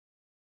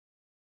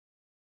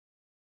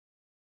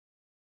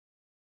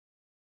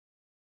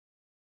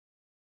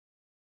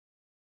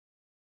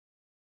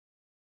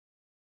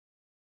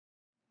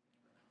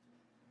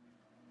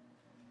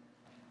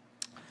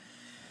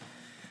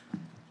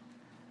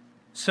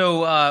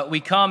We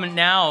come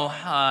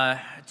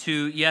now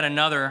to yet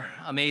another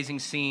amazing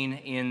scene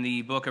in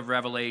the book of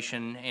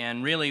Revelation,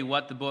 and really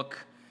what the book,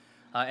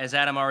 as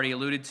Adam already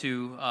alluded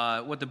to,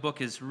 what the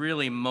book is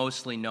really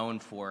mostly known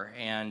for,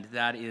 and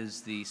that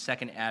is the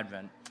second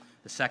advent,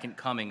 the second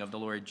coming of the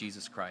Lord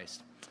Jesus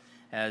Christ.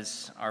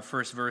 As our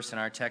first verse in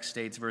our text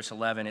states, verse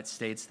 11, it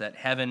states that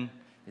heaven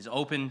is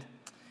opened,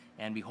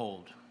 and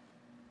behold,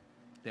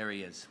 there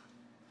he is.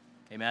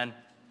 Amen?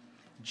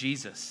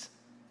 Jesus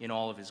in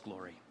all of his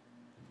glory.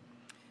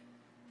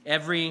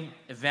 Every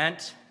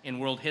event in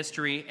world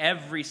history,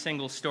 every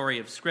single story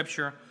of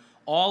Scripture,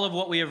 all of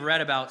what we have read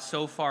about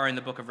so far in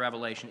the book of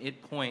Revelation,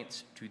 it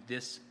points to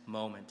this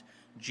moment.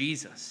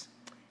 Jesus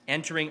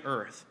entering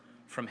earth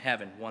from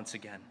heaven once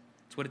again.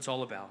 It's what it's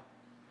all about.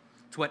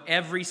 It's what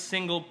every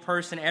single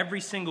person,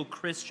 every single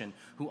Christian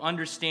who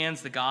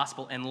understands the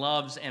gospel and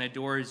loves and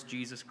adores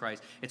Jesus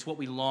Christ, it's what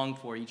we long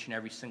for each and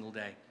every single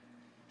day.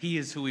 He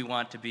is who we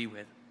want to be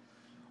with.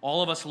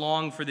 All of us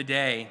long for the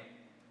day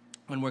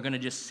when we're going to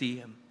just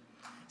see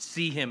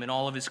him in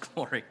all of his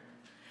glory.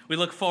 We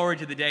look forward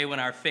to the day when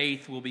our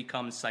faith will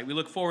become sight. We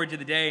look forward to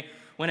the day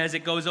when, as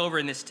it goes over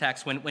in this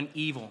text, when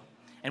evil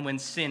and when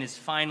sin is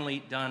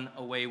finally done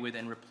away with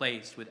and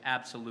replaced with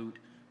absolute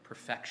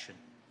perfection.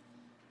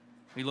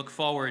 We look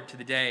forward to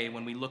the day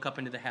when we look up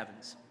into the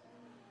heavens,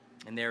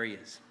 and there he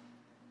is.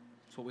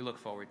 That's what we look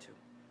forward to.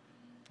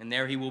 And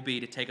there he will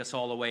be to take us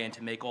all away and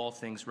to make all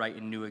things right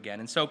and new again.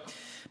 And so,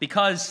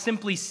 because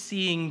simply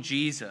seeing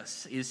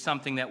Jesus is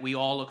something that we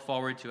all look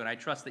forward to, and I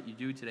trust that you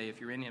do today,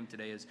 if you're in him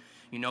today, as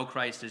you know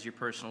Christ as your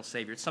personal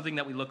Savior. It's something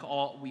that we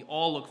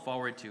all look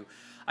forward to.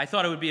 I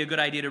thought it would be a good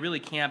idea to really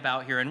camp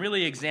out here and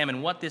really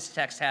examine what this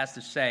text has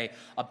to say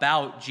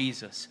about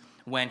Jesus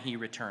when he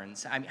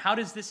returns. I mean, how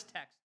does this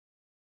text